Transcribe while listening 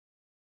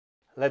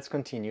Let's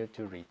continue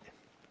to read.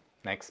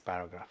 Next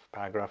paragraph,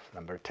 paragraph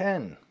number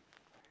 10.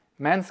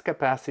 Man's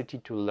capacity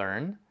to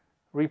learn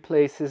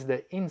replaces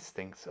the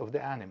instincts of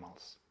the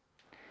animals.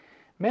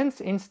 Man's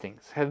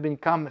instincts have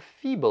become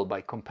feeble by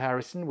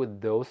comparison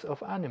with those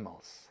of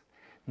animals.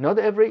 Not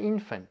every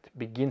infant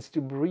begins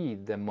to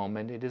breathe the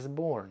moment it is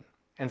born,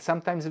 and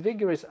sometimes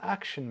vigorous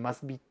action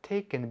must be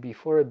taken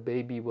before a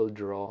baby will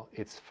draw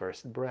its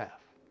first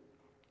breath.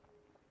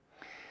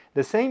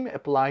 The same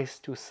applies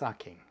to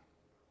sucking.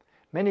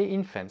 Many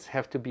infants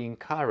have to be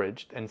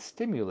encouraged and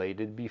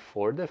stimulated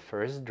before the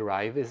first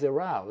drive is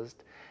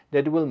aroused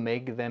that will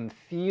make them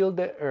feel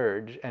the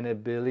urge and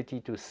ability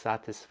to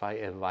satisfy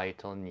a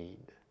vital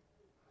need.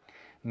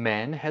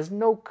 Man has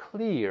no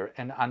clear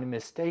and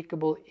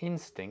unmistakable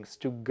instincts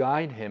to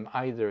guide him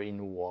either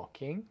in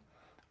walking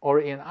or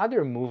in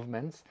other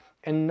movements,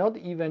 and not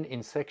even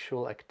in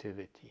sexual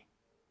activity.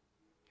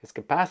 His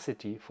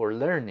capacity for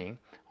learning,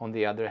 on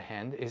the other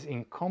hand, is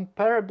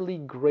incomparably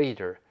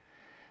greater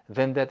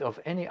than that of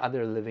any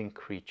other living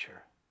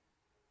creature.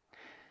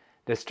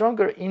 The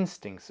stronger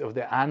instincts of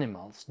the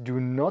animals do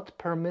not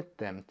permit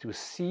them to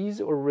seize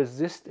or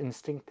resist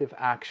instinctive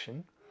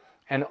action,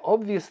 and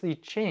obviously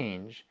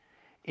change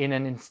in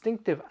an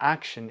instinctive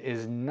action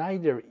is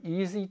neither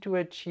easy to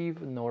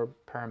achieve nor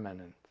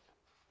permanent.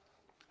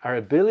 Our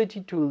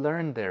ability to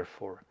learn,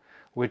 therefore,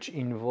 which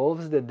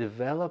involves the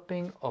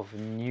developing of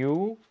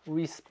new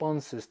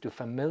responses to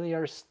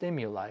familiar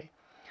stimuli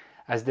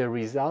as the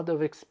result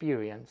of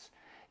experience,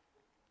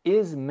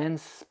 is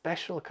man's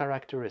special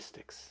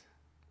characteristics.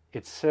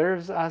 It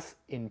serves us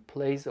in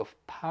place of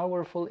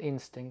powerful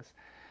instincts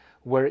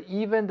where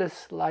even the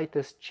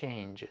slightest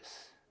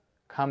changes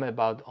come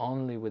about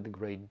only with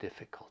great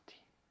difficulty.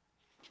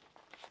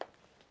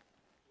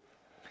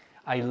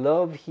 I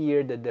love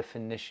here the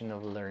definition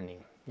of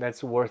learning.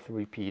 That's worth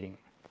repeating.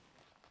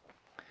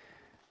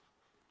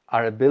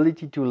 Our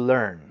ability to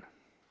learn,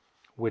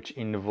 which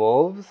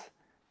involves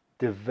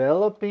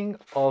developing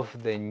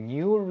of the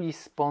new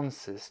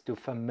responses to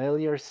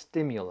familiar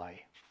stimuli,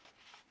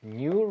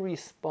 new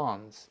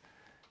response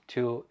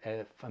to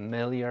a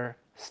familiar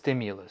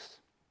stimulus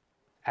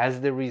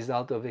as the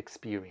result of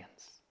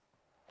experience.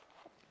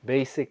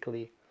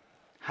 Basically,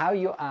 how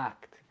you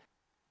act,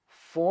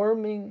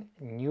 forming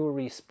new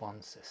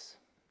responses.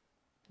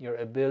 Your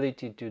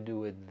ability to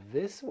do it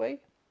this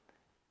way,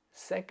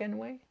 second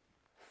way,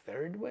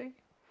 third way,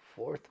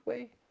 fourth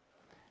way,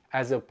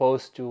 as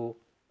opposed to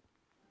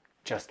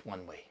just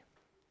one way.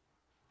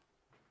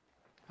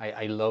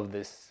 I love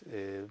this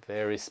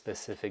very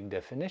specific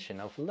definition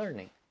of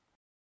learning.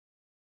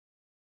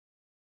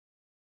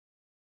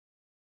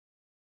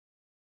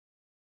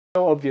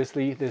 So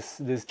obviously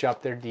this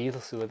chapter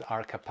deals with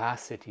our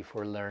capacity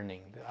for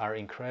learning, our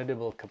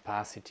incredible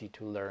capacity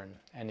to learn.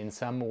 And in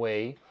some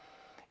way,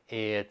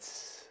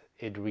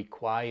 it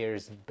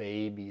requires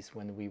babies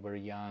when we were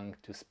young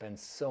to spend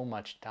so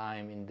much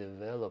time in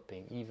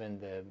developing even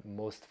the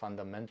most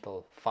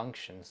fundamental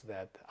functions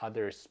that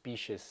other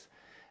species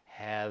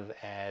have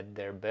at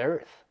their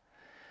birth.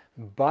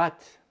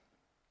 But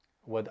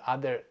what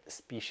other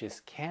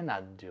species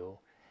cannot do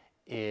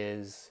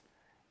is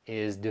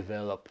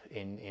develop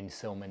in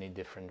so many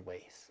different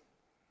ways.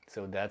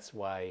 So that's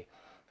why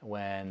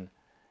when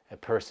a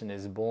person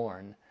is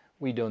born,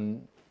 we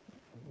don't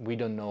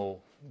know,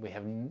 we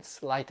have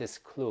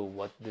slightest clue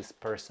what this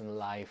person's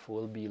life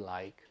will be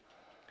like.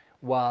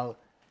 While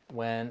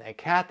when a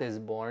cat is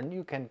born,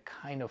 you can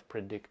kind of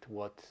predict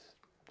what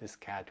this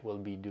cat will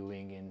be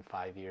doing in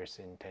 5 years,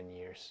 in 10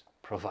 years,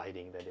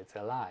 providing that it's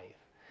alive.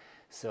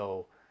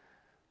 So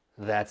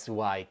that's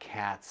why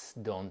cats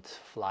don't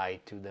fly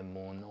to the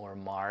moon or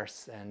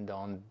Mars and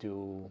don't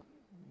do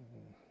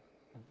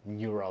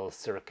neural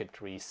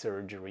circuitry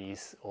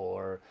surgeries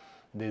or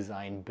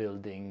design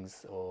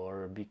buildings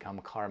or become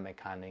car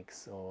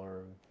mechanics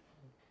or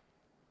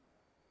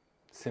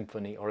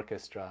symphony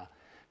orchestra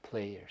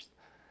players.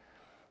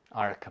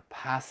 Our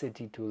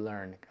capacity to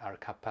learn, our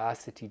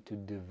capacity to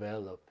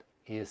develop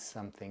is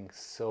something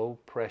so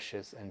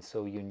precious and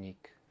so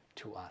unique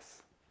to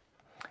us.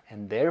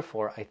 And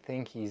therefore, I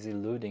think he's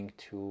alluding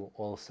to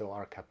also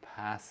our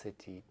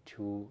capacity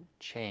to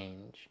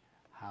change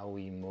how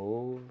we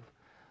move,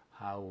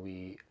 how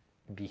we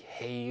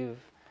behave,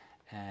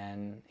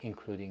 and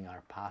including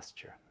our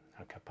posture,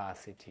 our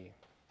capacity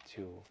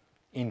to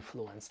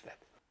influence that.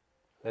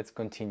 Let's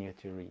continue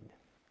to read.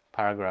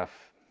 Paragraph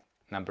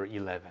number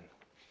 11.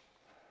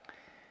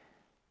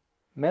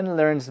 Man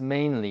learns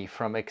mainly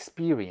from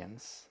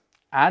experience,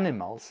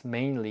 animals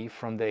mainly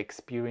from the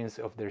experience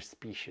of their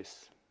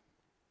species.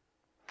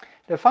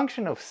 The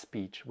function of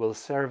speech will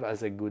serve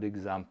as a good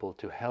example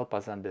to help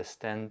us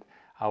understand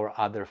our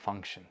other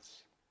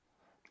functions.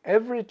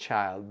 Every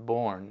child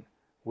born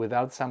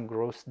without some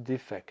gross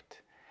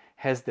defect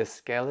has the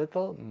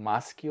skeletal,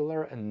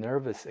 muscular, and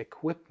nervous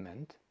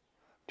equipment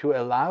to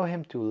allow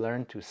him to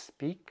learn to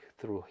speak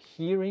through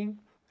hearing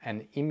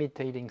and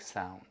imitating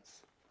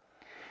sounds.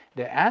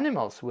 The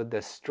animals with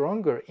the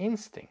stronger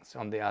instincts,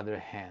 on the other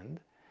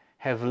hand,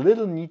 have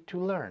little need to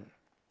learn.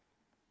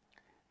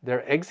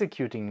 Their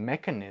executing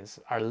mechanisms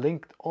are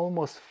linked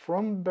almost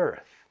from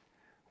birth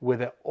with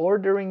the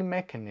ordering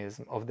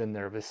mechanism of the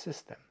nervous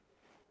system.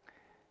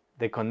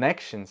 The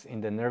connections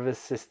in the nervous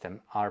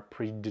system are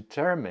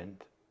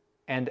predetermined,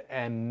 and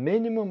a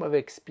minimum of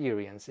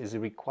experience is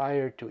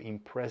required to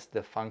impress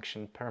the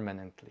function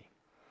permanently.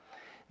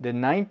 The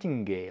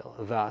nightingale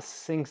thus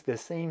sings the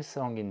same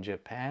song in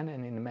Japan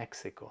and in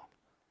Mexico.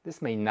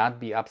 This may not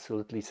be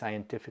absolutely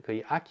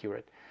scientifically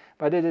accurate,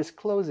 but it is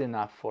close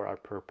enough for our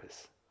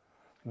purpose.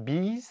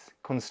 Bees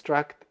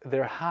construct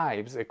their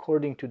hives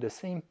according to the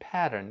same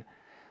pattern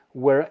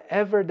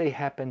wherever they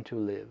happen to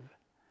live,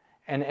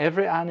 and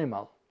every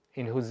animal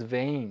in whose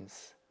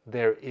veins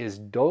there is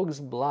dog's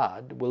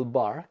blood will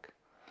bark,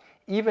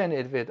 even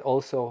if it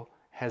also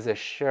has a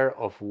share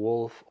of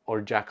wolf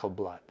or jackal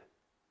blood.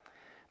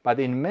 But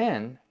in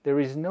men, there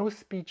is no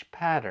speech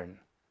pattern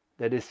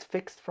that is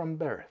fixed from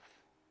birth.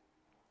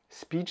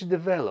 Speech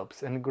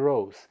develops and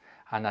grows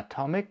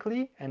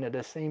anatomically and at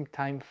the same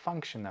time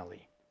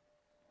functionally.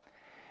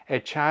 A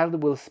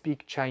child will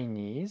speak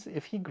Chinese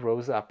if he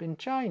grows up in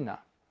China,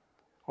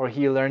 or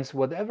he learns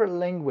whatever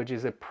language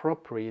is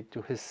appropriate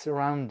to his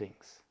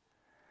surroundings.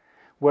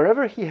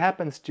 Wherever he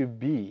happens to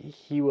be,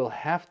 he will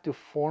have to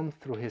form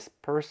through his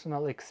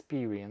personal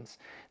experience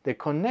the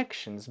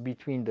connections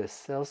between the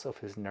cells of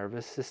his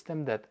nervous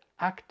system that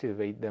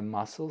activate the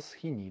muscles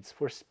he needs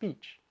for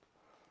speech.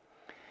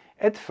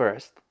 At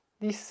first,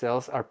 these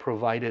cells are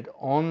provided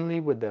only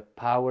with the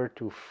power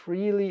to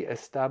freely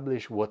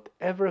establish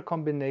whatever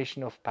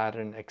combination of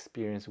pattern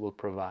experience will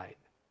provide.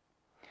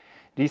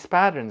 These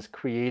patterns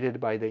created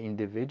by the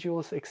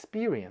individual's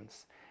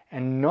experience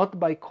and not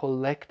by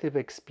collective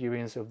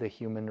experience of the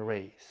human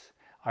race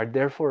are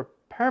therefore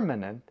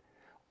permanent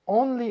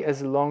only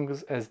as long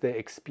as the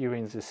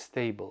experience is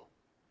stable.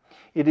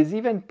 It is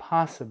even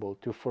possible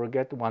to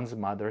forget one's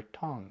mother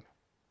tongue.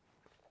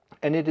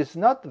 And it is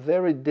not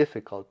very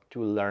difficult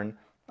to learn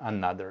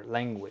another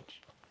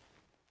language.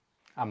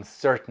 I'm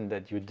certain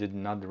that you did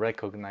not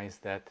recognize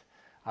that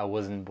I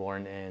wasn't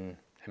born in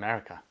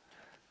America.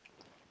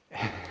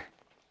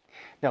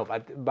 No,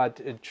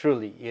 but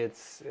truly,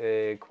 it's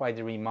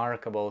quite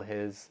remarkable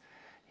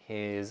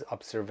his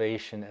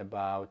observation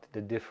about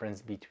the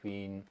difference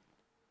between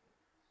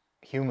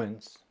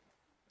humans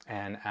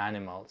and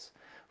animals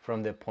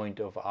from the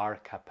point of our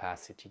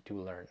capacity to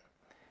learn.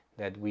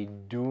 That we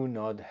do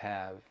not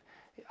have,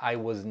 I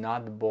was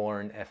not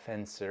born a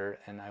fencer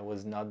and I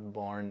was not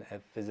born a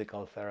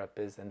physical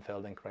therapist and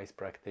Feldenkrais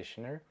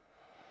practitioner.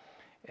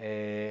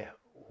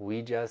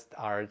 We just,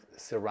 our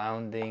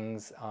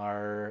surroundings,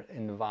 our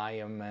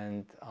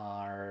environment,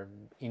 our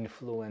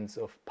influence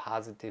of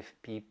positive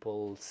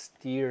people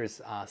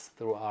steers us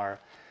through our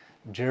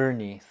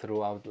journey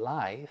throughout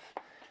life,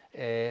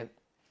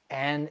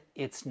 and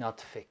it's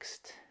not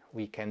fixed.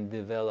 We can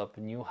develop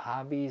new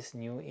hobbies,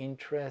 new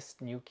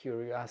interests, new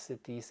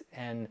curiosities,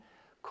 and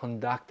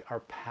conduct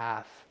our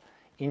path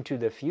into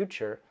the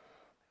future,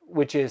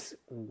 which is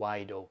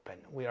wide open.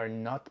 We are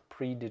not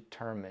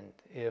predetermined.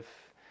 If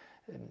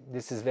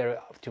this is very,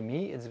 to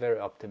me, it's very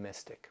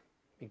optimistic,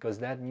 because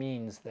that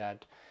means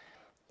that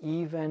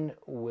even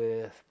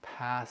with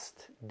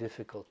past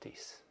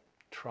difficulties,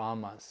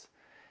 traumas,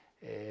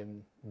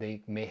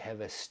 they may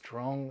have a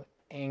strong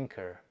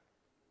anchor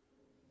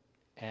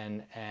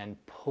and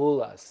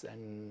pull us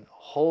and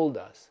hold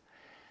us.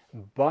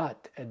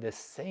 But at the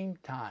same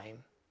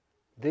time,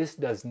 this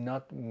does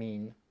not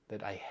mean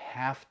that I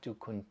have to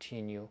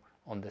continue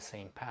on the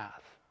same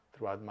path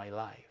throughout my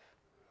life.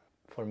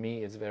 For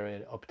me, it's a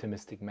very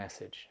optimistic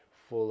message,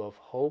 full of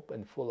hope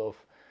and full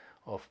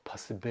of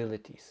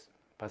possibilities.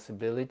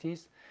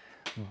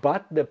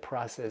 But the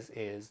process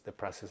is the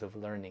process of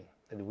learning,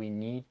 that we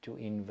need to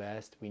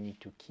invest, we need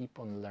to keep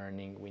on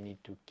learning, we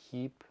need to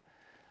keep,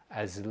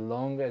 as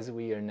long as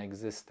we are in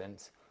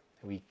existence,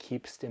 we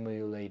keep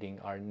stimulating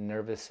our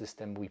nervous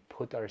system, we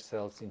put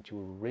ourselves into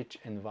rich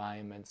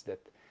environments that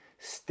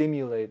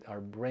stimulate our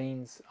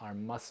brains, our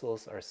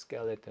muscles, our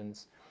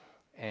skeletons,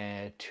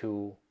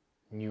 to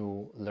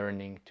new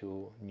learning,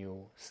 to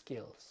new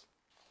skills.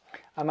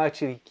 I'm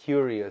actually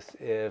curious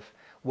if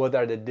what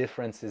are the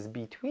differences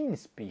between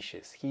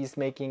species. He's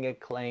making a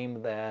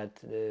claim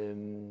that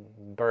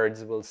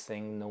birds will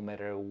sing no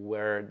matter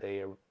where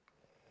they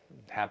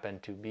happen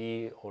to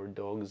be, or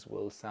dogs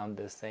will sound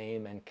the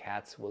same and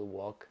cats will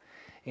walk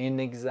in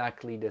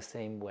exactly the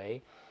same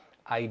way.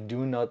 I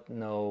do not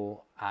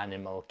know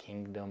animal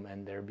kingdom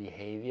and their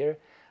behavior.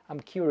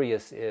 I'm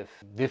curious if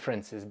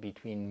differences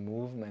between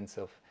movements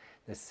of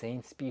the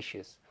same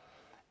species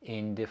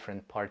in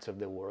different parts of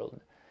the world.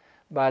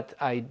 But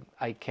I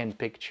can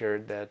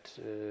picture that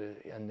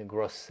in the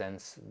gross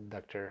sense,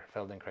 Dr.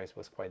 Feldenkrais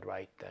was quite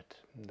right, that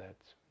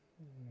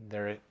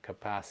their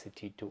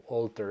capacity to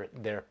alter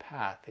their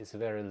path is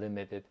very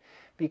limited,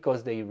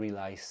 because they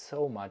rely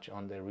so much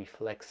on the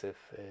reflexive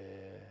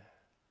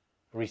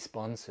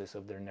responses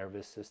of their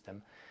nervous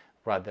system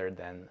rather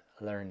than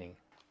learning.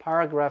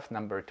 Paragraph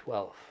number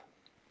 12.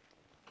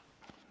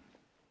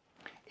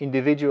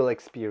 Individual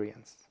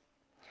experience.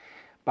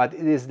 But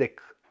it is the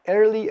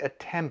Early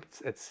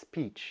attempts at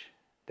speech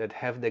that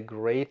have the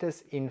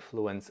greatest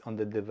influence on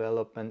the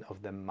development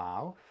of the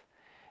mouth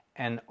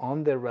and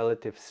on the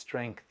relative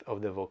strength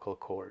of the vocal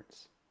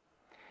cords.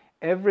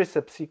 Every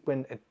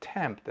subsequent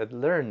attempt at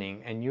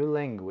learning a new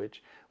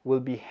language will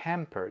be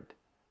hampered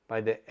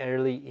by the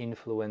early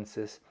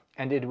influences,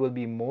 and it will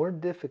be more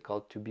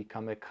difficult to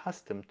become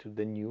accustomed to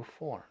the new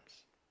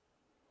forms.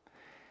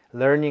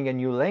 Learning a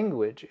new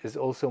language is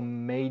also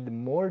made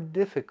more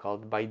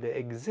difficult by the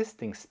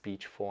existing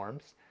speech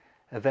forms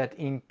that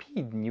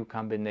impede new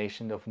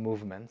combination of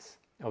movements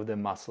of the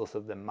muscles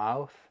of the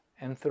mouth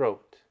and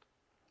throat,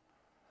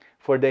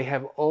 for they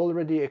have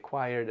already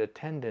acquired a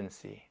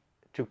tendency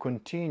to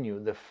continue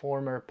the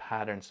former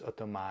patterns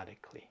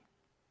automatically.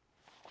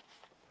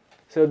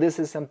 So this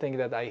is something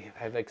that I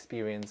have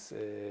experienced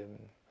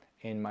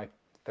in my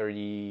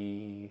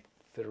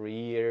 33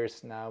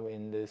 years now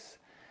in this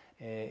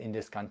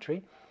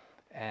country,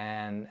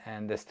 and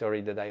the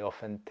story that I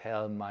often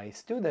tell my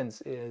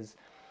students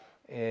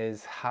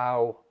is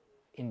how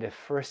in the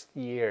first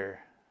year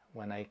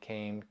when I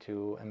came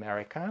to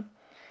America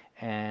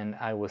and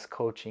I was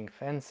coaching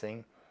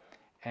fencing,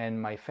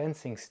 and my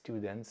fencing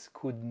students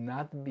could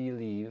not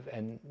believe,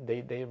 and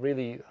they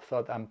really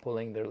thought I'm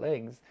pulling their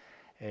legs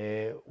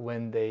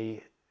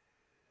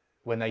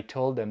when I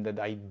told them that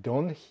I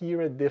don't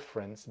hear a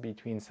difference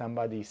between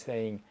somebody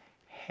saying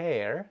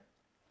hair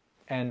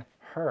and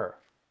her.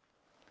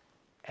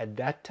 At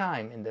that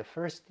time, in the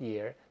first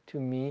year, to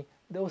me,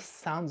 those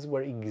sounds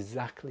were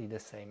exactly the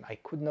same. I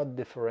could not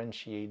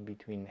differentiate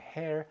between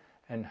hair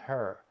and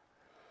her.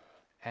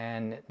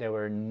 And there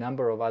were a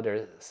number of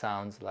other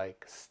sounds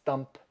like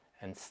stump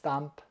and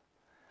stump,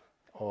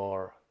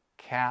 or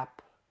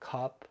cap,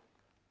 cup,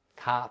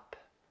 cop.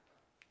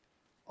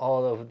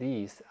 All of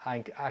these,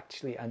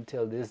 actually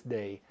until this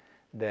day,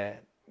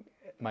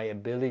 my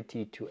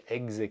ability to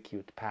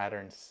execute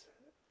patterns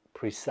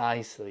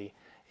precisely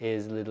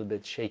is a little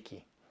bit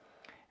shaky.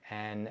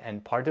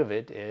 And part of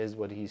it is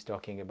what he's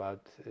talking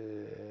about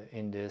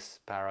in this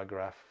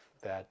paragraph,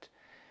 that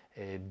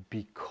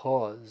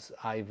because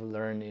I've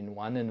learned in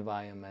one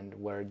environment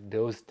where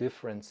those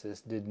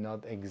differences did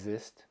not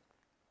exist,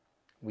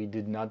 we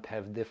did not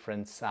have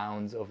different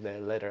sounds of the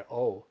letter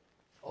O.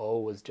 O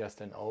was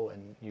just an O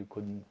and you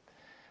couldn't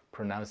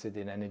pronounce it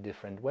in any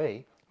different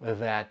way,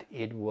 that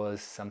it was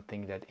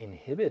something that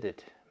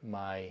inhibited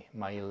my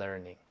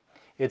learning.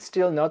 It's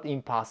still not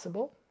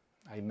impossible.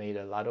 I made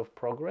a lot of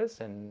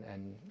progress,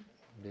 and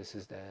this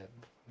is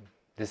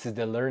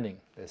the learning,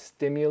 the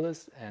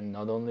stimulus, and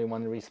not only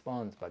one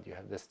response, but you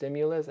have the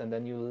stimulus and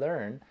then you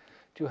learn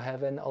to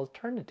have an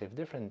alternative,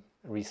 different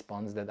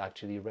response that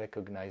actually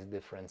recognize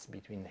difference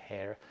between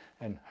hair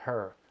and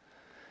her.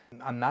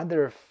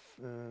 Another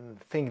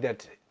thing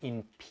that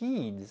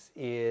impedes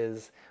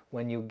is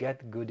when you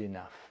get good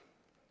enough.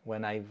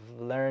 When I've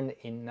learned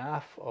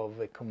enough of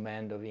a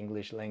command of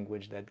English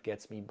language that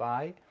gets me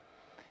by,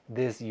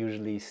 this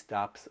usually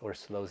stops or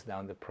slows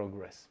down the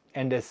progress.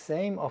 And the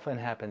same often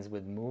happens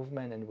with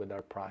movement and with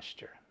our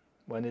posture.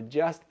 When it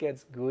just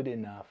gets good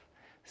enough,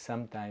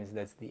 sometimes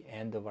that's the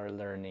end of our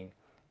learning,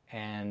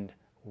 and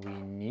we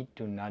need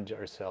to nudge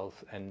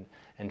ourselves and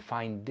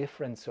find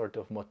different sort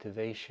of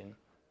motivation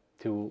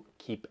to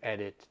keep at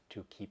it,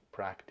 to keep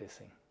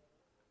practicing.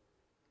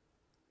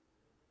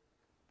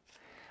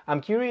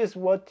 I'm curious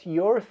what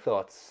your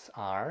thoughts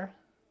are,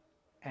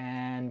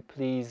 and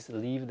please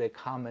leave the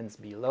comments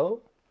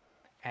below.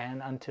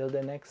 And until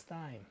the next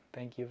time,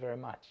 thank you very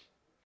much.